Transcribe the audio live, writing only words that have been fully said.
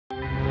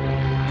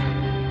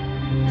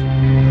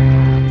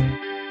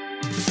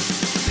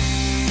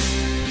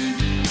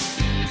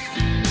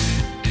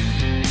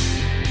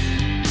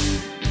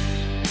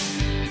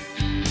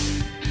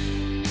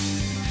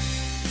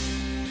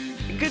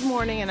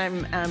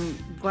morning, and I'm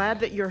glad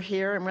that you're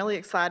here. I'm really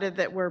excited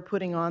that we're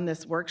putting on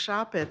this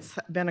workshop. It's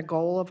been a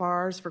goal of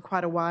ours for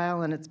quite a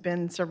while, and it's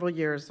been several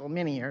years, well,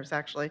 many years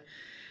actually,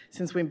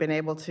 since we've been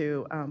able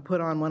to put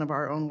on one of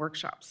our own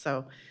workshops.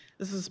 So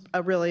this is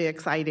a really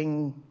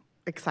exciting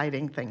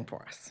thing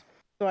for us.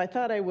 So I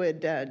thought I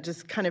would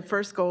just kind of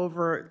first go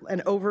over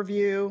an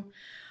overview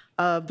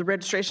of the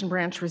registration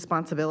branch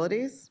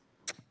responsibilities.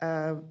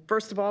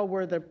 First of all,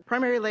 we're the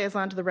primary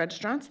liaison to the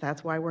registrants.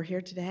 That's why we're here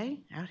today.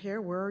 Out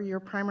here, we're your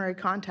primary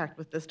contact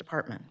with this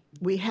department.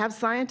 We have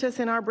scientists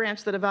in our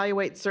branch that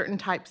evaluate certain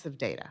types of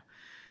data.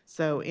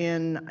 So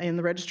in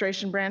the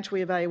registration branch,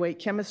 we evaluate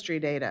chemistry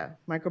data,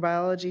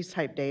 microbiology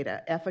type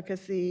data,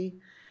 efficacy,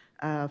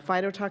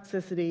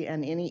 phytotoxicity,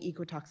 and any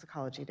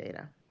ecotoxicology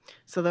data.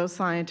 So those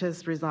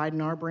scientists reside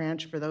in our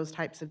branch for those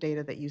types of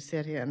data that you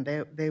sit in.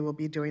 They will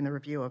be doing the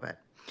review of it.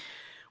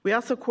 We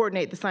also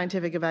coordinate the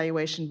scientific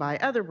evaluation by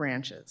other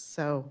branches.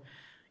 So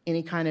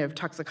any kind of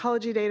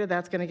toxicology data,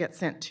 that's going to get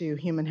sent to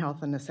Human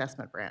Health and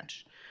Assessment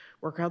branch.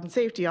 Worker Health and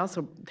Safety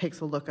also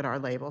takes a look at our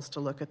labels to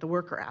look at the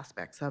worker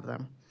aspects of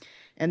them.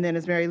 And then,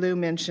 as Mary Lou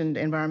mentioned,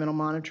 environmental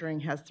monitoring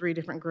has 3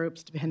 different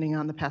groups. Depending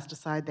on the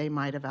pesticide, they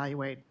might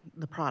evaluate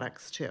the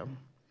products too.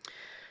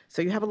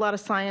 So you have a lot of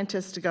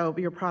scientists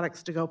your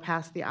products to go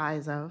past the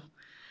eyes of,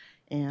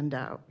 and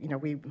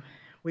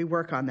we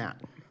work on that.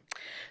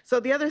 So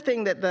the other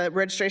thing that the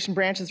registration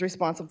branch is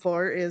responsible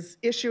for is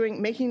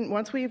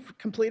once we've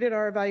completed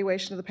our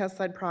evaluation of the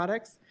pesticide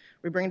products,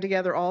 we bring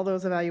together all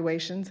those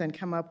evaluations and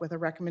come up with a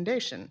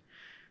recommendation.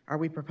 Are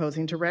we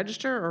proposing to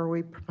register, or are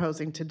we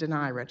proposing to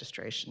deny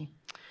registration?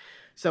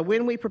 So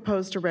when we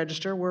propose to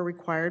register, we're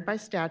required by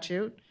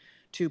statute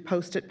to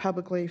post it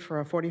publicly for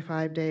a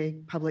 45-day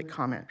public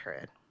comment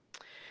period.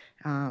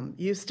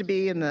 Used to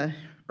be in the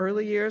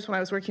early years when I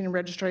was working in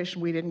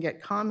registration, we didn't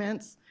get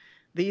comments.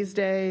 These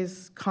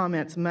days,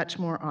 comments much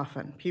more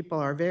often. People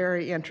are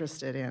very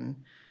interested in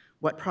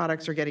what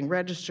products are getting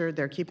registered.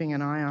 They're keeping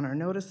an eye on our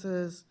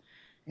notices,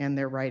 and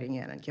they're writing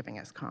in and giving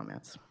us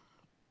comments.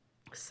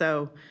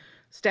 So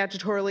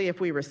statutorily, if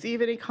we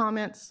receive any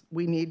comments,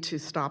 we need to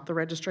stop the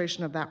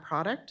registration of that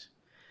product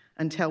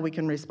until we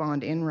can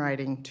respond in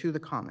writing to the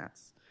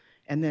comments.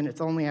 And then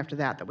it's only after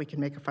that that we can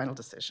make a final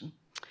decision.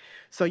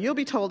 So you'll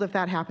be told if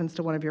that happens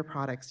to one of your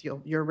products.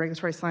 Your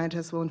regulatory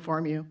scientist will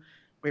inform you,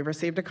 we've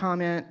received a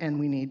comment and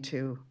we need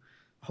to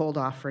hold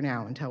off for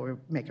now until we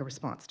make a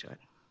response to it.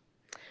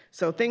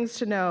 So things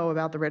to know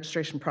about the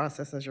registration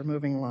process as you're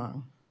moving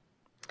along.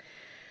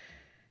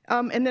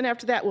 And then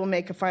after that, we'll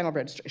make a final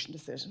registration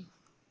decision.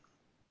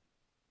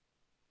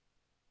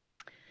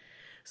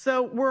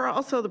 So we're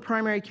also the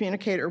primary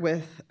communicator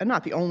with,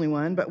 not the only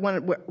one, but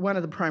one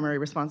of the primary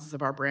responses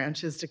of our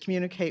branch is to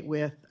communicate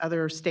with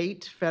other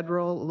state,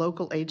 federal,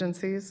 local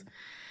agencies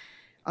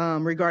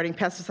regarding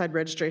pesticide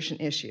registration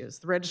issues.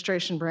 The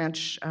registration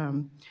branch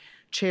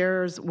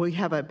we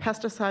have a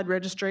pesticide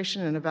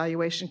registration and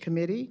evaluation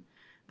committee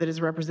that is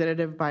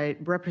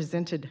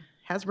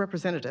has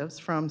representatives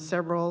from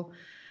several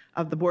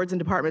of the boards and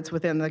departments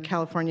within the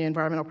California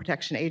Environmental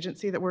Protection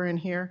Agency that we're in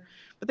here.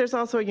 But there's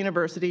also a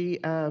university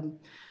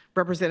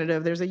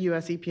representative, there's a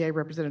US EPA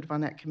representative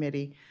on that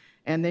committee,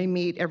 and they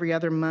meet every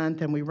other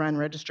month and we run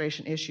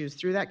registration issues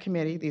through that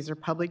committee. These are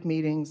public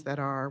meetings that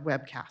are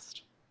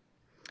webcast.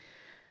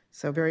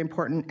 So very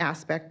important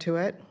aspect to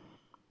it.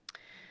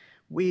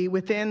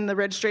 Within the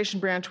registration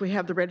branch, we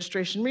have the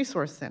Registration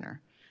Resource Center.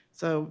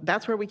 So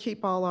that's where we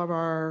keep all of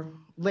our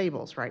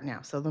labels right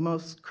now. So the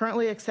most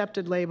currently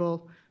accepted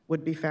label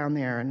would be found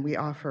there, and we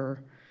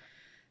offer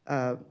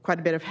quite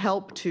a bit of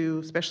help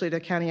especially to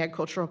county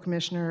agricultural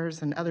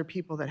commissioners and other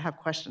people that have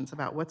questions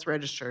about what's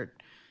registered.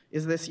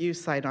 Is this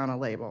use site on a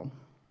label?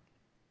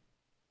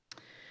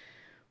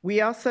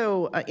 We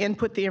also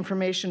input the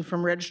information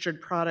from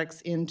registered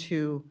products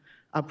into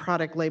a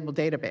product label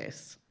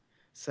database.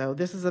 So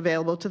this is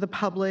available to the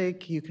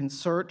public. You can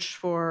search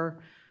for,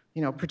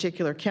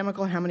 particular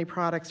chemical, how many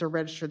products are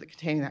registered that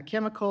containing that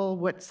chemical,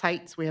 what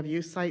sites, we have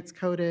use sites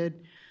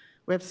coded,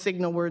 we have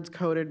signal words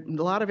coded.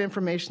 A lot of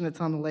information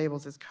that's on the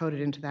labels is coded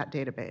into that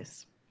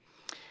database.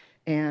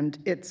 And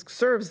it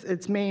serves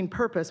its main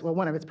purpose, well,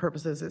 one of its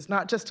purposes is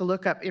not just to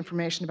look up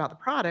information about the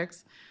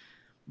products,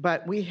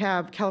 but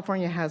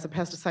California has a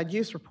pesticide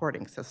use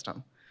reporting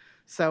system.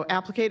 So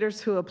applicators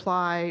who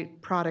apply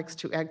products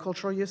to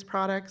agricultural use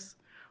products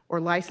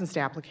or licensed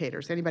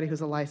applicators, anybody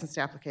who's a licensed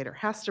applicator,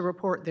 has to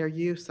report their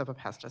use of a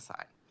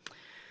pesticide.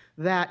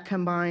 That,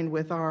 combined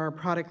with our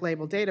product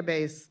label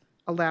database,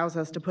 allows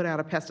us to put out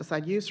a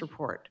pesticide use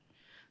report.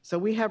 So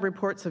we have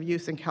reports of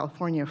use in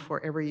California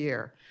for every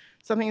year.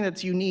 Something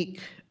that's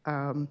unique,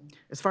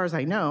 as far as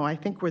I know, I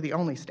think we're the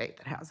only state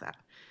that has that.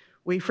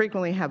 We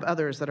frequently have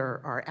others that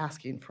are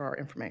asking for our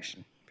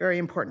information. Very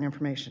important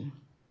information.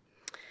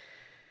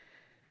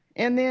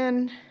 And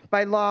then,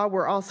 by law,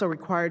 we're also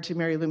required to,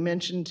 Mary Lou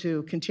mentioned,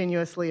 to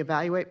continuously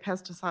evaluate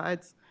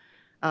pesticides.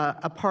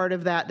 A part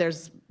of that,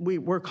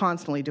 we're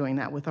constantly doing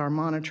that with our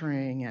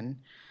monitoring and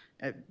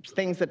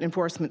things that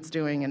enforcement's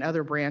doing and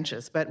other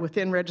branches. But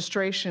within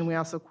registration, we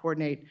also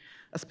coordinate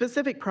a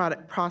specific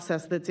product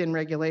process that's in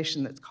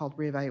regulation that's called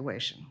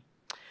reevaluation.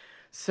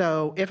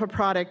 So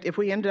if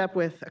we ended up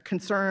with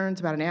concerns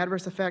about an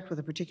adverse effect with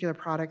a particular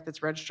product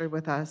that's registered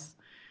with us,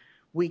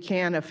 we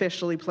can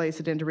officially place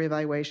it into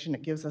reevaluation.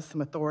 It gives us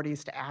some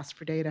authorities to ask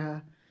for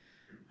data,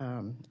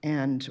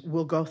 and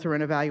we'll go through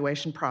an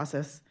evaluation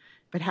process.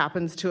 If it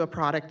happens to a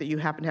product that you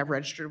happen to have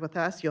registered with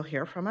us, you'll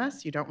hear from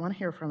us. You don't want to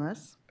hear from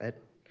us, but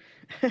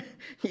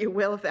you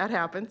will if that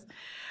happens.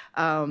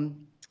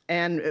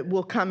 And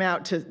we'll come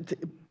out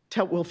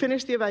we'll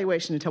finish the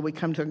evaluation until we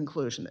come to a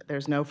conclusion that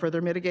there's no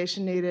further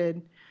mitigation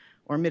needed,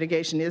 or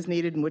mitigation is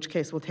needed, in which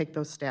case we'll take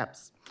those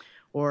steps.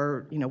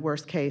 Or,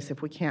 worst case,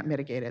 if we can't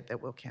mitigate it,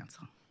 that we'll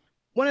cancel.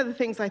 One of the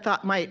things I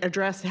thought might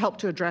help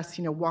to address,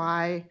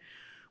 why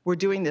we're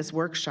doing this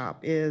workshop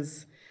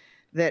is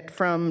that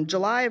from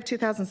July of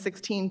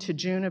 2016 to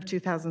June of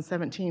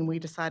 2017, we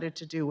decided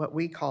to do what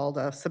we called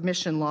a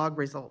submission log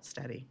result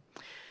study.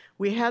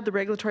 We had the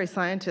regulatory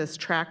scientists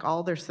track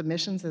all their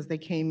submissions as they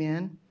came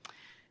in,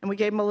 and we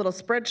gave them a little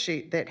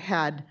spreadsheet that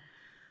had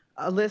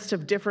a list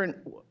of different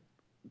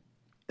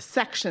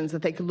sections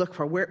that they could look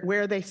for,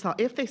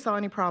 if they saw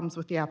any problems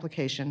with the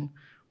application,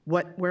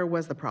 where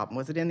was the problem?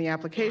 Was it in the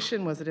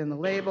application? Was it in the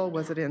label?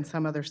 Was it in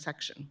some other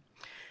section?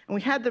 And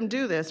we had them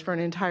do this for an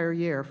entire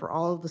year for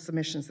all of the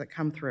submissions that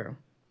come through.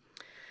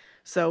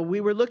 So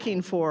we were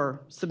looking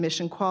for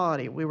submission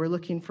quality. We were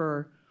looking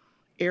for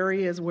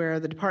areas where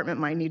the department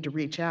might need to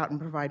reach out and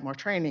provide more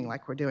training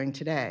like we're doing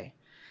today.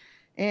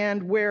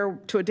 And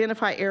to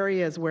identify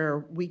areas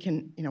where we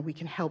can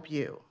help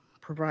you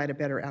provide a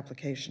better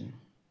application.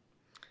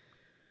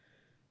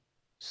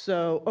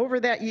 So over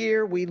that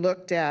year, we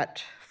looked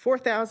at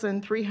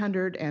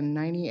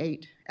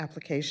 4,398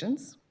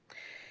 applications.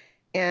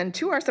 And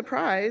to our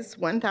surprise,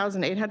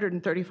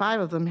 1,835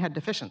 of them had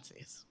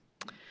deficiencies.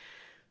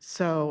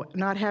 So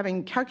not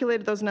having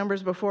calculated those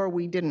numbers before,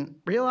 we didn't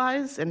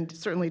realize and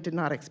certainly did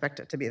not expect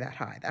it to be that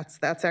high.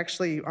 That's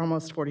actually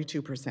almost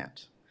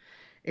 42%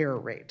 error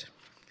rate.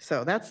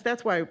 So that's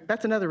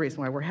another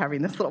reason why we're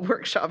having this little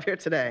workshop here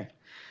today.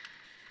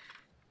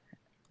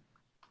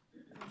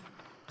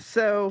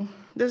 So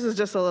this is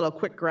just a little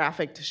quick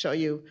graphic to show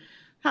you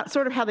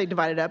how they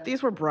divided up.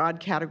 These were broad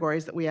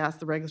categories that we asked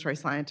the regulatory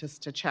scientists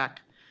to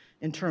check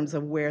in terms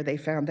of where they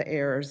found the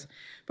errors.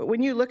 But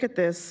when you look at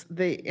this,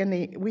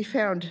 we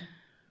found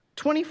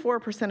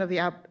 24%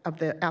 of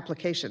the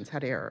applications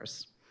had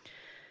errors,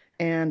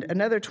 and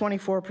another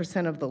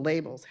 24% of the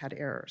labels had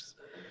errors.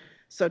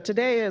 So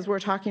today, as we're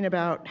talking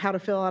about how to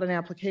fill out an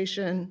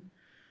application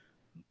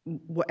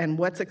and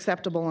what's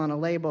acceptable on a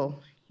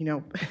label,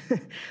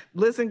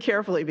 listen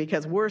carefully,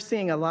 because we're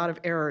seeing a lot of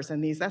errors in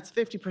these. That's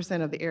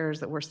 50% of the errors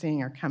that we're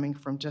seeing are coming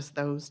from just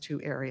those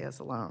two areas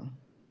alone.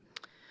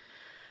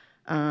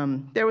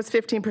 There was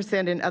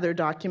 15% in other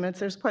documents.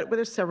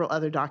 There's several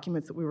other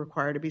documents that we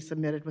require to be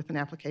submitted with an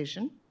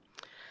application.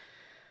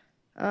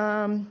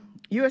 US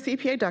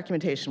EPA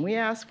documentation. We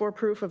asked for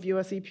proof of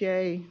US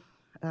EPA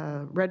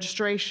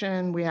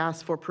registration. We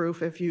asked for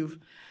proof if you've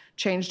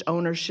changed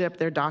ownership,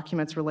 their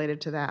documents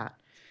related to that.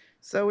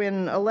 So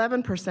in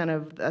 11%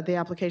 of the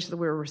applications that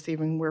we were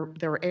receiving,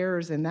 there were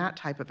errors in that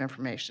type of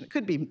information. It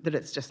could be that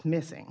it's just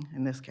missing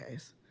in this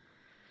case.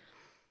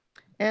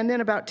 And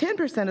then about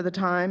 10% of the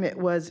time, it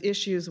was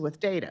issues with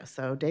data.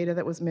 So data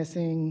that was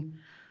missing,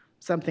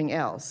 something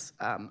else.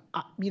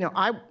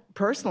 I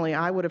personally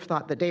would have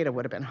thought the data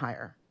would have been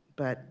higher,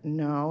 but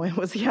no, it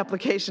was the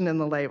application and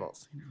the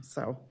labels.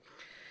 So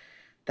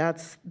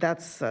that's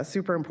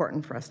super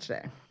important for us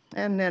today.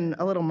 And then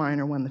a little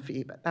minor one, the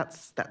fee, but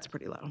that's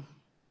pretty low.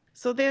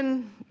 So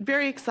then,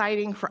 very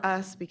exciting for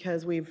us,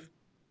 because we've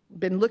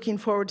been looking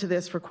forward to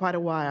this for quite a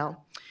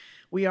while.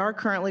 We are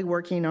currently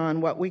working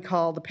on what we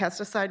call the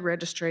Pesticide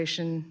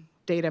Registration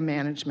Data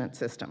Management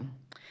System.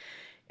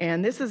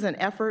 And this is an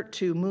effort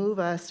to move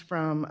us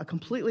from a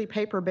completely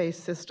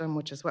paper-based system,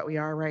 which is what we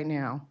are right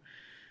now,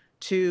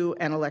 to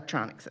an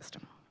electronic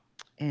system.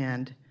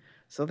 And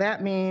so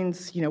that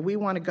means, we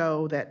want to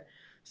go that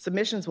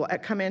submissions will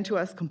come into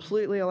us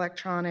completely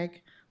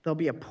electronic. There'll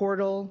be a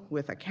portal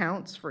with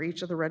accounts for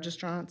each of the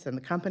registrants and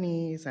the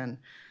companies, and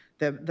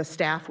the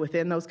staff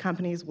within those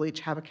companies will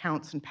each have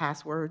accounts and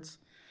passwords.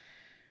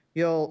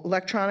 You'll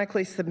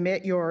electronically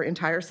submit your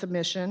entire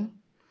submission,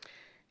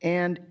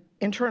 and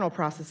internal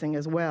processing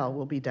as well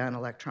will be done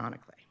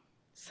electronically.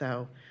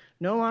 So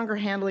no longer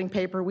handling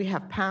paper. We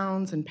have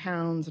pounds and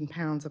pounds and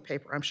pounds of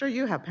paper. I'm sure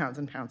you have pounds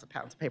and pounds of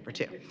paper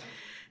too.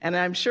 And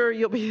I'm sure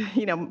you'll be,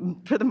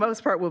 for the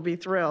most part, we'll be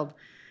thrilled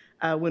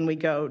when we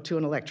go to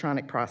an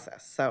electronic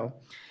process. So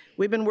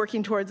we've been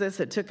working towards this.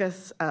 It took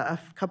us a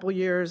couple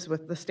years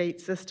with the state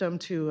system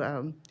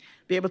to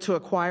be able to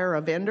acquire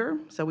a vendor.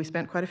 So we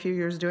spent quite a few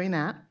years doing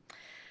that.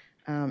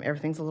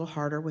 Everything's a little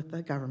harder with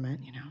the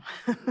government,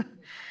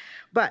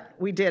 But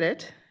we did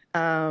it.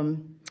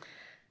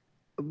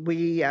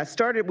 We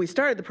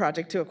started the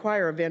project to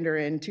acquire a vendor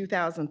in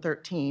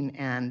 2013,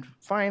 and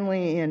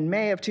finally in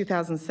May of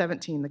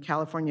 2017, the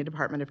California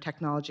Department of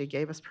Technology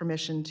gave us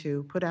permission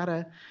to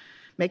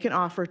make an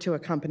offer to a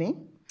company.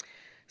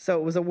 So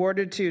it was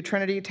awarded to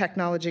Trinity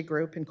Technology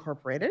Group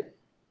Incorporated,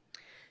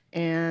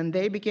 and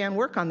they began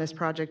work on this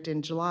project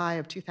in July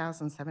of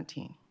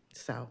 2017.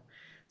 So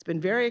it's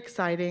been very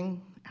exciting,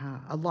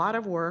 a lot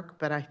of work,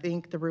 but I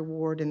think the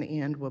reward in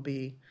the end will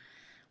be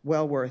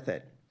well worth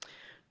it.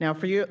 Now,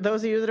 for you,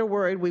 those of you that are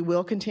worried, we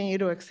will continue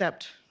to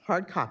accept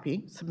hard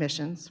copy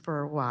submissions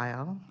for a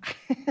while.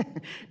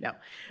 No,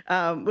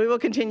 we will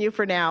continue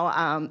for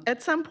now.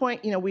 At some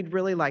point, we'd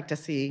really like to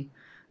see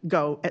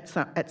go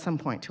at some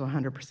point to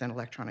 100%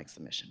 electronic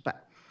submission,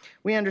 but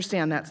we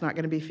understand that's not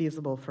going to be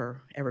feasible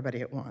for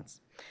everybody at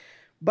once.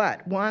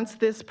 But once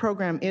this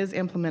program is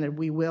implemented,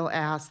 we will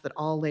ask that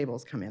all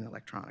labels come in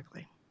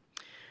electronically.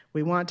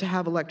 We want to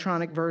have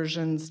electronic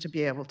versions to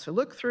be able to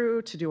look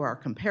through, to do our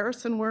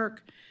comparison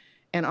work,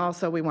 and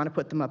also we want to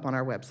put them up on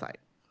our website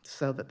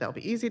so that they'll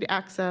be easy to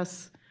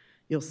access.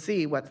 You'll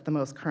see what's the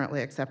most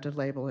currently accepted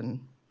label in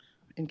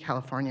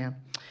California.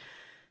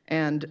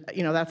 And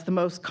that's the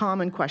most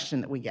common question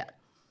that we get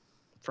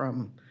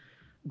from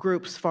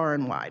groups far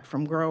and wide,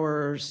 from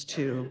growers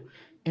to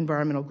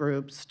environmental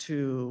groups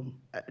to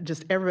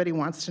just everybody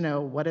wants to know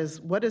what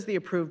is the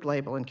approved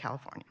label in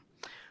California.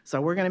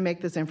 So we're going to make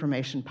this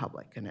information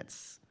public, and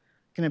it's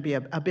going to be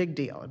a big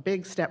deal, a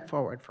big step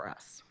forward for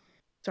us.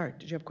 Sorry,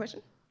 did you have a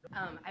question?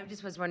 I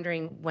just was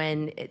wondering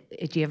when,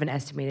 do you have an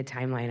estimated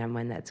timeline on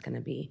when that's going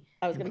to be?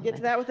 I was going to get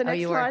to that with the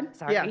next slide.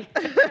 Sorry.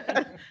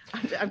 Yeah.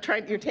 I'm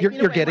trying, you're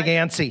getting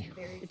antsy.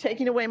 You're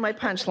taking away my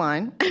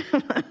punchline.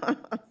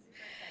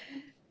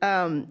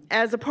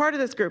 As a part of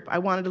this group, I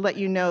wanted to let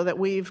you know that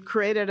we've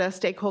created a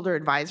stakeholder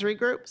advisory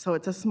group. So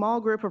it's a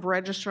small group of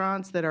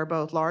registrants that are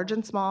both large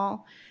and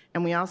small.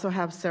 And we also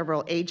have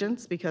several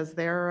agents because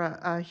they're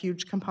a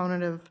huge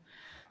component of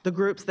the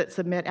groups that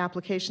submit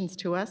applications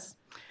to us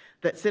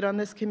that sit on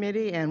this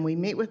committee, and we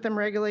meet with them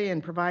regularly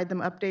and provide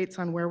them updates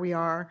on where we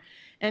are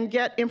and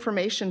get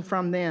information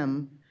from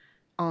them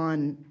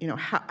on,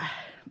 how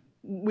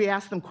we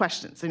ask them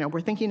questions. We're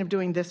thinking of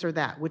doing this or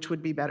that, which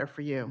would be better for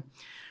you.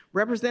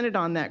 Represented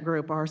on that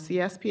group are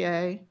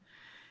CSPA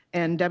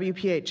and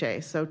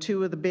WPHA, so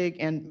two of the big,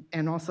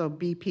 and also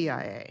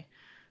BPIA.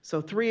 So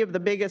three of the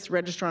biggest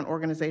registrant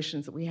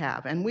organizations that we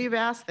have. And we've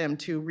asked them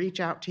to reach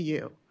out to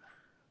you.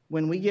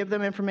 When we give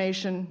them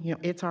information,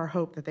 it's our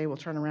hope that they will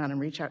turn around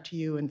and reach out to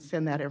you and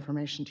send that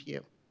information to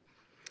you.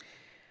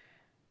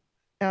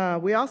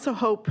 We also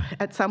hope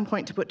at some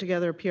point to put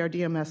together a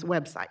PRDMS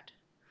website.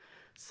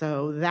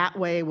 So that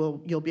way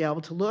you'll be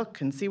able to look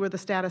and see where the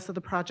status of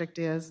the project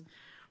is.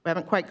 We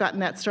haven't quite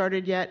gotten that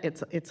started yet.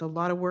 It's a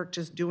lot of work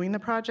just doing the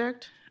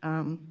project.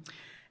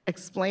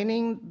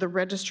 Explaining the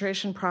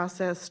registration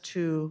process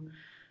to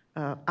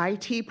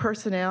IT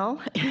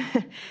personnel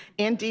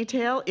in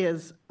detail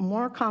is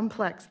more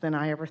complex than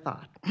I ever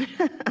thought.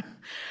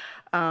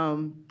 I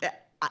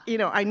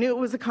knew it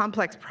was a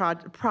complex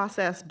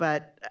process,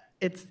 but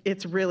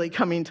it's really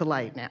coming to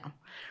light now.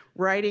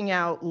 Writing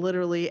out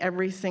literally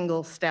every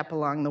single step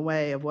along the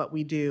way of what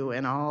we do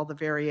and all the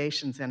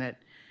variations in it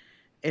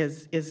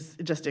is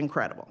just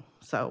incredible.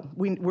 So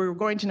we're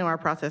going to know our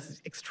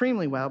process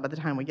extremely well by the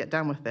time we get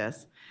done with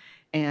this.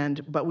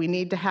 But we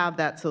need to have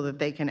that so that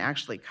they can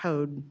actually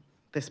code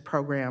this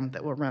program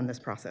that will run this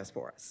process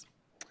for us.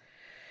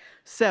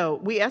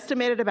 So we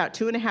estimated about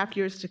 2.5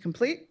 years to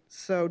complete.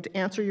 So to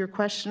answer your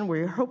question,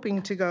 we're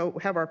hoping to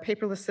have our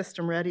paperless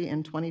system ready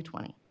in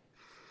 2020,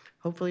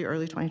 hopefully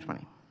early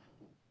 2020.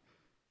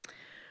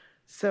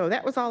 So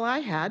that was all I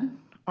had.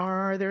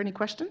 Are there any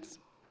questions?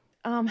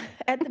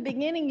 At the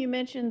beginning, you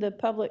mentioned the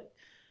public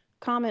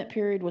comment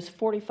period was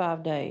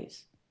 45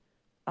 days.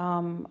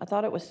 I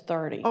thought it was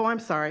 30. Oh, I'm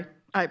sorry.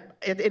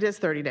 It is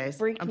 30 days.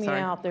 Freaked me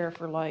sorry. out there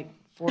for like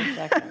 4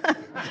 seconds.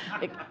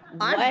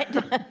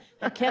 What?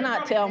 I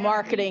cannot tell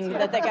marketing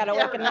that they got to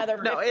work another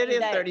 15 days. No, it is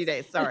 30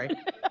 days. Sorry.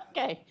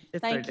 Okay.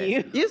 It's Thank 30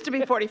 you. Days. Used to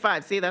be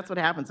 45. See, that's what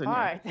happens when All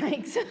right.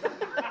 Thanks.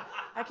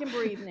 I can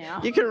breathe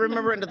now. You can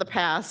remember into the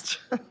past.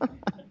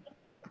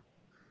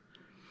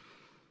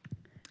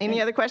 Any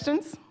other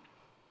questions?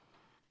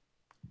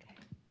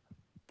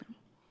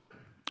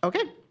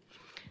 Okay.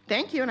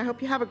 Thank you, and I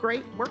hope you have a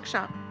great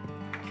workshop.